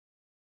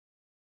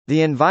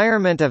The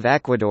environment of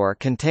Ecuador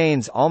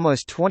contains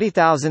almost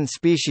 20,000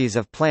 species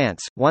of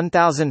plants,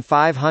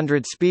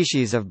 1,500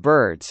 species of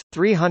birds,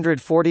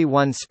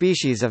 341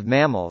 species of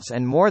mammals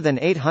and more than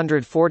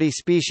 840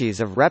 species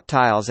of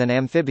reptiles and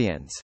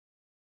amphibians.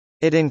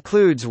 It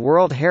includes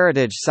World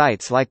Heritage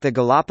Sites like the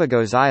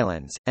Galapagos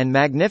Islands, and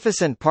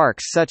magnificent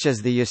parks such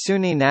as the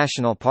Yasuni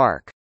National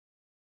Park.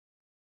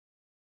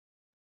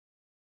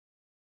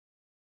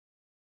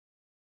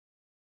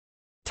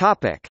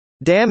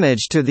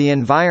 Damage to the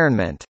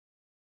environment.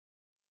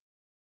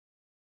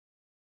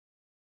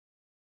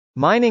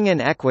 Mining in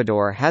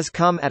Ecuador has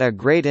come at a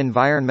great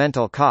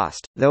environmental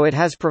cost, though it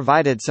has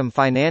provided some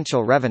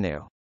financial revenue.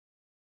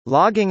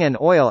 Logging and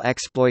oil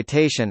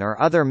exploitation are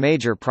other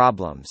major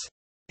problems.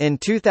 In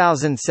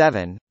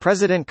 2007,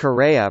 President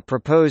Correa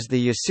proposed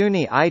the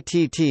Yasuni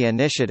ITT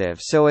initiative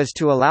so as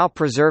to allow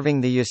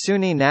preserving the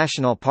Yasuni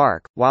National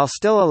Park, while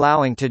still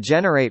allowing to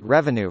generate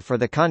revenue for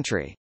the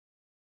country.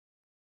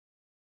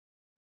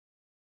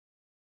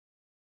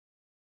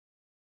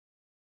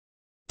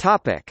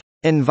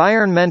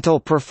 Environmental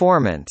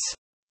performance.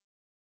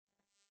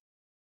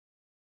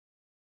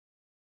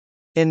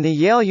 In the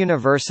Yale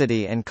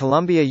University and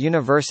Columbia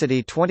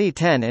University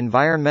 2010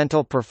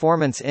 Environmental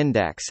Performance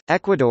Index,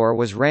 Ecuador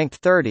was ranked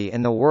 30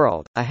 in the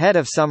world, ahead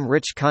of some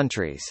rich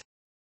countries.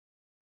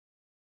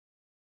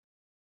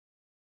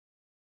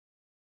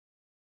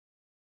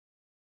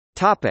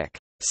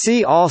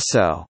 See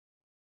also: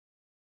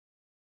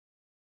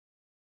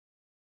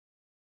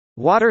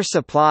 Water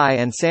supply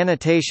and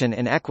sanitation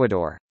in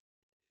Ecuador,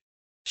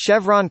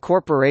 Chevron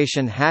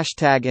Corporation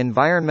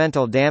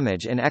 #Environmental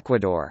damage in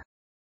Ecuador.